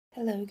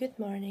Hello, good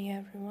morning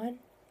everyone.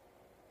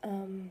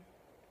 Um,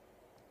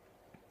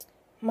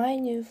 my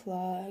new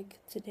vlog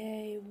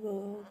today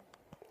will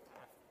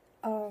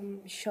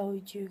show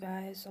you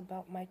guys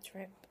about my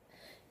trip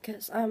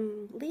because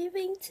I'm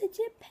leaving to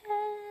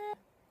Japan.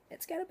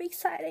 It's gonna be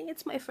exciting.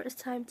 It's my first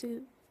time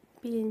to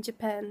be in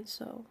Japan,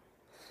 so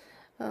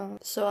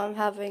I'm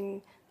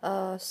having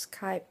a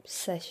Skype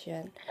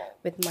session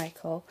with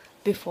Michael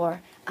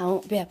before I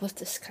won't be able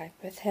to Skype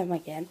with him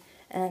again,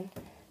 and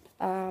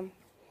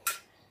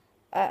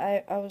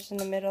I was in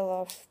the middle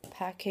of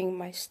packing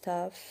my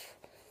stuff,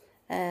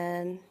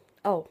 and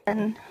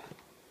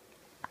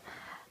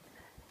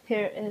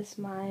here is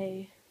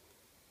my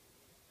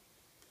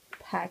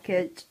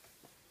package,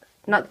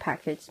 not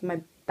package,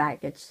 my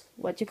baggage.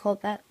 What do you call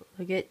that?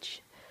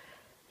 Luggage.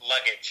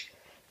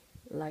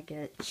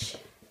 Luggage.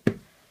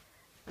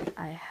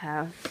 I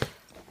have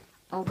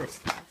all this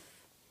stuff.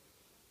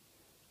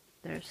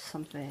 There's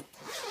something,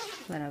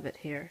 one of it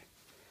here.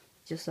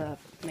 Just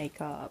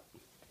makeup,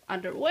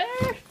 underwear.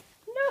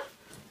 No.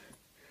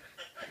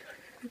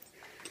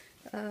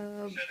 So they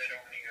don't want to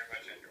hear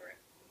much underwear.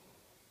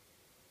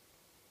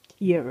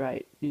 You're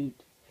right,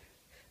 dude.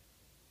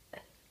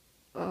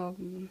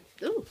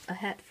 Ooh, a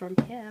hat from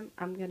him.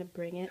 I'm gonna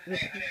bring it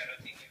with me. I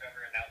don't think you've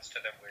ever announced to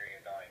them where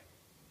you're going.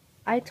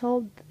 I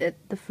told it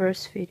the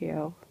first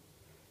video.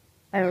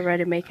 I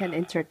already make an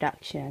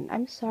introduction.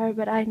 I'm sorry,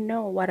 but I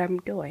know what I'm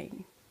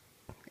doing.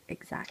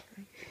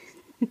 Exactly.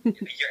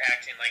 You're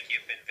acting like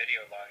you've been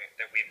video logging,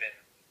 that we've been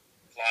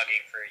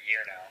vlogging for a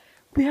year now.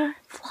 We are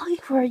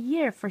vlogging for a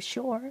year for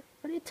sure.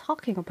 What are you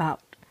talking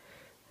about?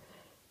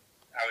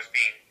 I was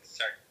being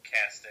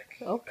sarcastic.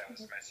 Okay. That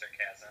was my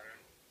sarcasm.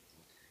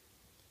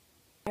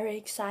 Very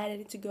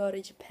excited to go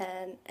to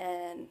Japan,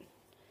 and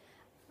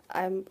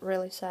I'm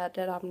really sad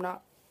that I'm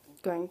not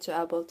going to be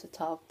able to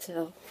talk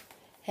to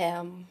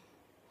him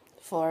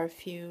for a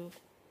few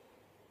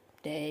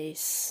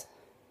days.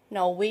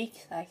 No,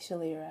 weeks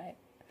actually, right?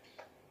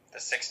 The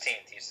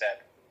 16th, you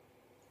said.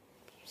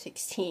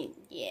 16.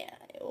 Yeah,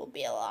 it will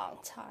be a long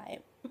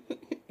time.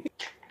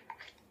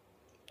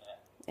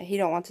 He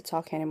don't want to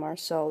talk anymore,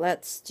 so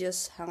let's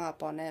just hang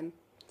up on him.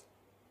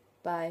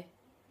 Bye.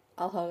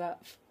 I'll hang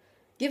up.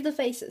 Give the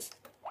faces.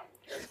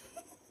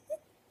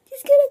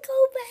 He's gonna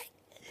go back.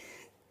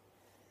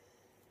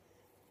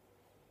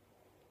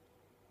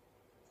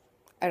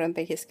 I don't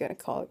think he's gonna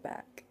call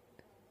back.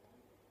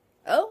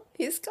 Oh,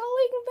 he's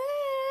calling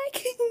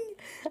back.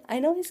 I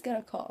know he's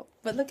gonna call,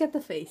 but look at the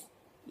face.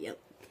 Yep.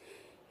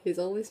 He's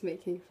always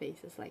making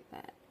faces like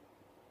that.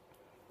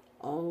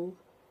 All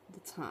the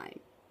time.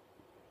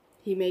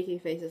 He making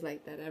faces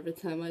like that every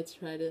time I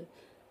try to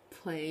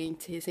playing,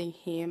 teasing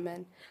him,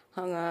 and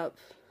hung up.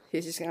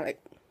 He's just gonna like.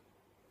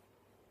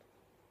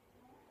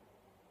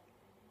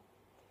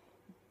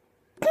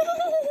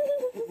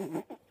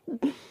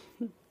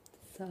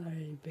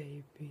 Sorry,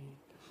 baby.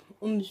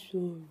 I'm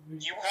sorry.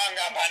 You hung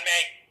up on me!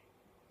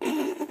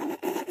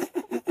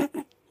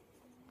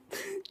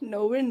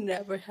 No, we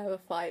never have a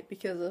fight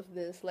because of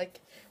this.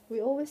 Like,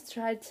 we always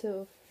try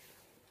to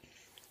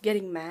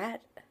getting mad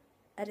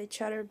at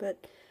each other,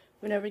 but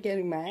we're never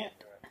getting mad.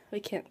 We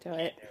can't do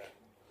it.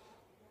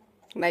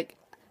 Like,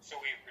 So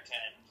we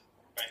pretend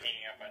by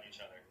hanging up on each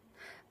other.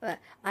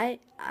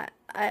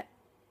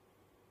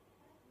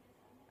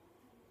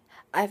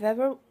 I've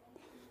ever,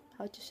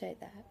 how'd you say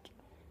that?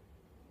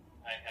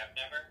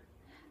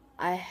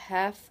 I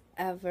have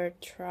ever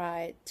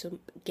tried to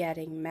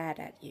getting mad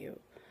at you,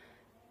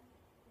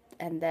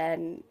 and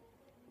then.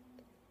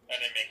 That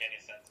didn't make any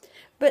sense.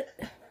 But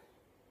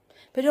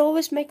he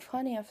always make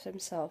funny of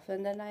himself,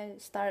 and then I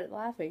started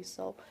laughing.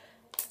 So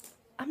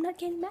I'm not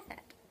getting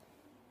mad.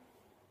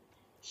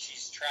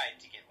 She's tried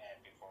to get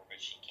mad before, but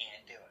she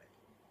can't do it.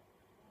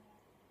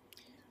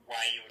 Why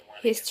you would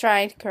want to He's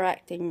trying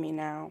correcting me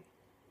now.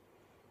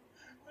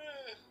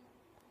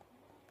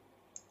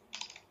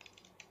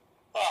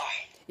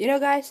 You know,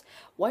 guys,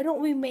 why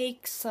don't we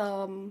make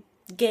some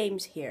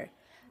games here?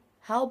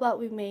 How about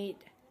we made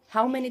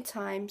how many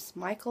times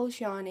Michael's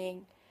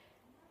yawning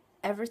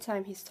every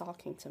time he's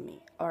talking to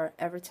me, or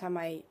every time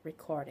I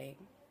recording,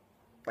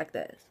 like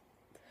this.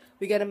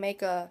 We're gonna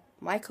make a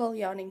Michael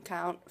yawning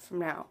count from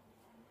now.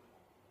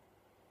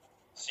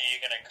 So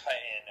you're gonna cut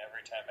in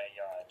every time I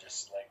yawn,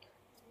 just like.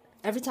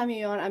 Every time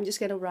you yawn, I'm just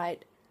gonna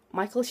write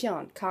Michael's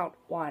yawn count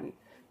 1,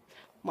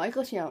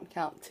 Michael's yawn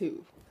count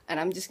 2. And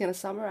I'm just gonna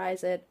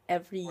summarize it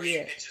every Or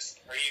year. you could just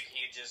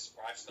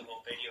watch the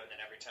whole video, and then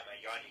every time I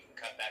yawn, you can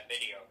cut that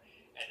video,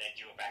 and then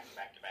do it back to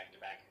back to back to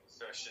back.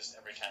 So it's just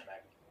every time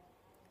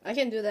I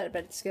can do that,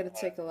 but it's gonna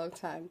take a long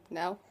time.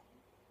 Now?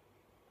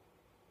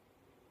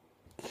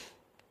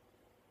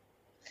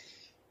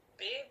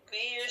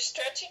 Baby, you're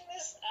stretching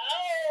this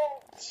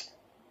out!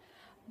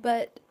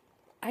 But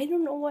I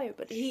don't know why,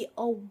 but he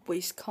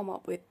always come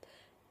up with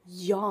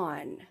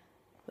yawn.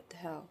 What the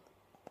hell?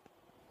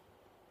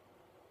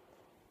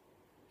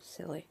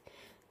 Silly.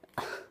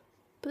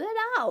 Put it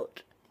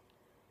out.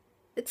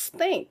 It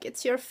stink.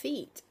 It's your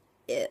feet.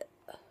 Their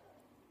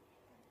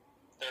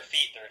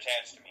feet, they're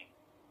attached to me.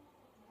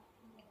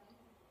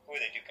 Ooh,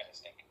 they do kind of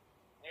stink.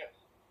 Yeah.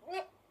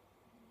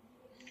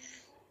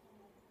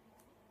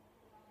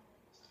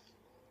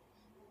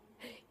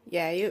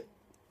 Yeah,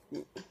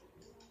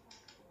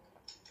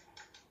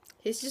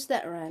 he's just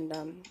that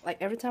random. Like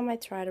every time I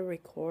try to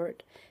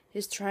record,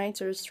 he's trying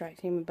to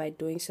distract me by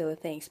doing silly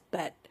things.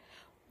 But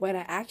when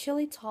I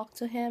actually talk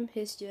to him,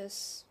 he's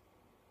just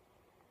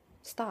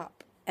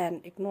stop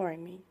and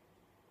ignoring me.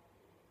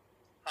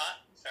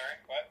 Huh? Sorry,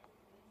 what?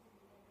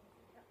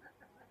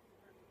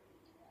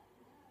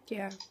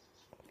 Yeah,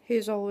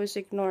 he's always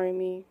ignoring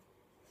me.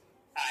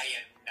 I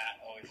am not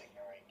always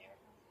ignoring you.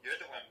 You're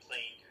the one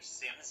playing your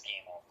Sims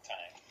game all the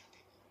time.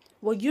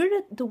 Well,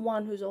 you're the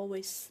one who's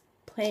always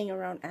playing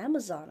around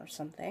Amazon or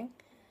something.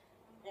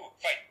 Ooh,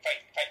 fight.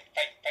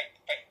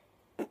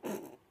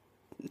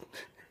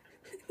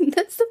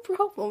 That's the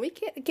problem. We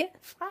can't get a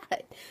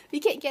fight. We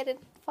can't get in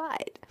a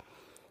fight.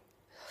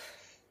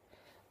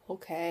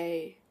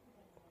 Okay.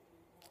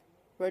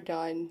 We're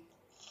done.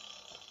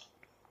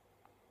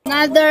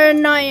 Another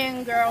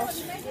annoying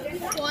girls.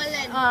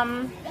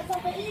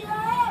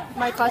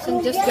 My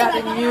cousin just got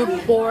a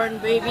newborn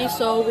baby,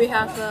 so we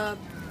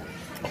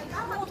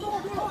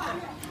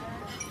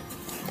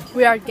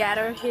are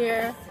gathered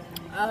here.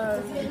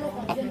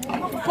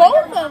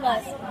 Both of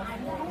us.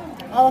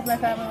 All of my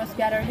family was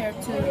gathered here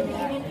to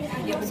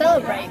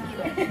celebrate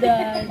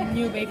the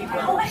new baby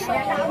born.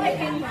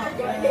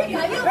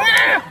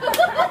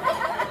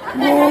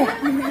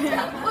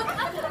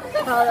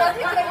 So,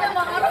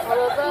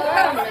 all of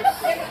them is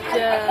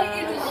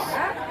just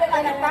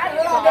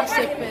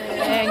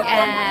gossiping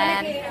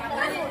and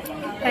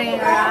hanging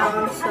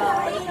around.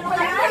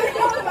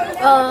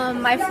 So,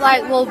 my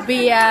flight will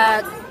be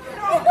at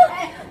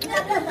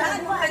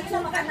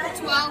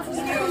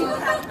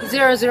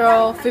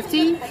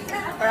 00:50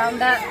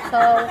 around that.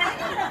 So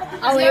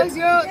I'll leave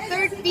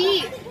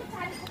 00:30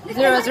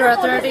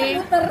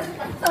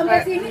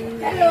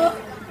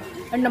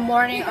 in the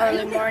morning,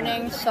 early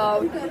morning.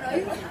 So And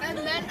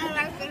then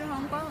arrive in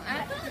Hong Kong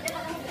at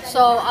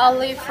I'll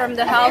leave from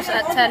the house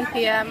at 10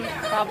 p.m.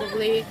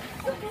 probably.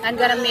 I'm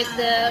gonna meet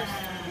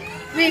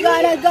we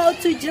gotta go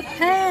to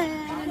Japan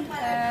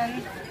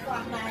and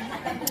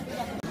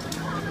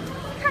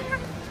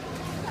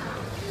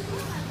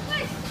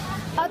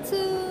how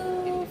to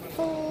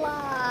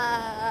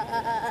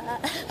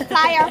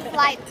fly or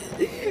flight.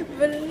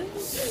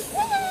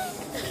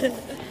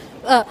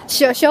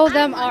 Show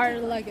them our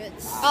luggage.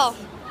 Oh,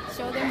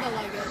 Show them the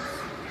luggage.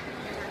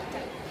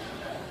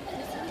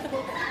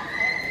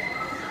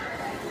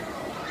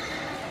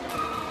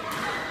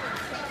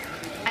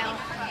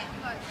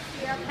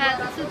 Head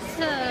to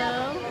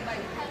toe.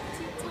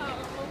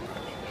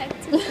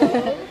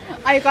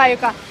 Ayo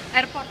kak.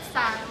 Airport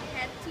style.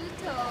 head to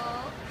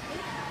toe.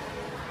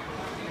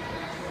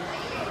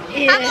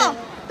 Kamu.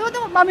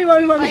 Tuh, mami.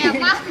 Oh ya,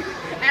 Ma.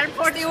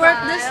 Airport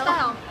Stewardess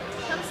style.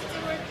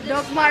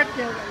 Dog Mart.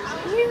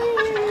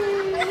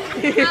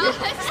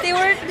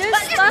 Stewardess.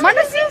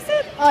 Mana sih?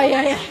 Oh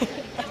iya. Your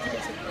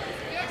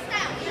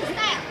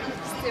style.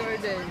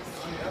 Stewardess.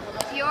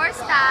 Your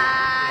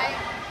style.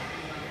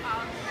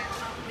 Outfit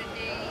of the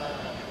day.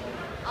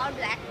 All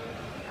black.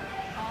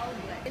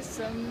 It's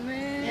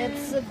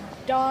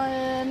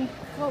done.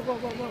 Whoa.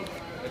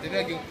 Berarti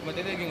dia lagi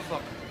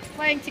nge-vlog.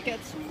 Buying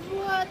tickets.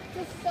 What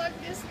the fuck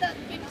is that?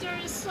 Picture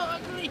is so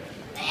ugly.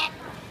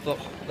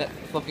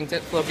 Vlogging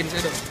saya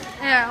dong.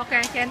 Ya, oke,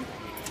 Ken.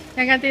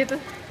 Yang ganti itu.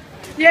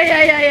 Ya,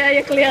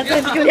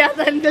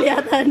 kelihatan.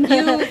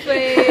 You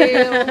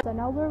fail. So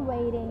now we're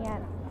waiting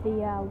at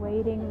the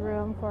waiting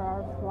room for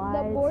our flight.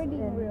 The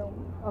boarding room.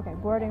 Okay,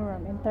 boarding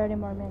room in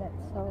 30 more minutes.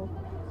 So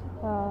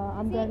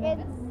I'm See, gonna.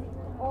 it's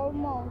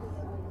almost.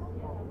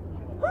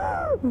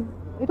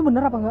 Itu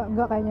bener apa enggak?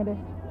 Enggak kayaknya deh.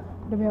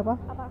 Demi apa?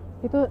 Apa?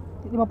 Itu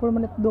 50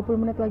 menit, 20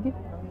 menit lagi.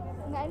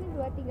 Enggak, ini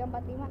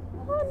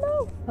 2345. Oh no.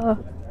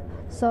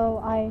 So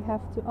I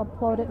have to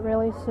upload it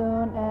really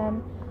soon,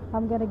 and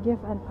I'm gonna give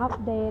an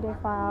update if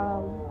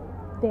I'm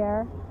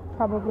there.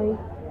 Probably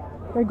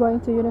we're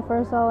going to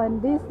Universal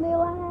and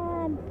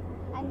Disneyland.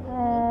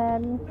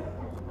 And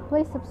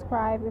please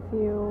subscribe if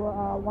you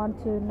want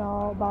to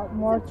know about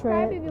more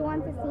Subscribe trips. if you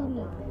want to see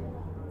me.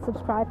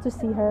 Subscribe to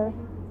see her.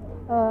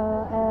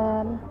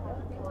 And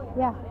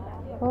yeah,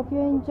 hope you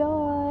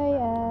enjoy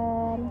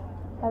and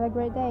have a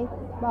great day.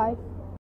 Bye.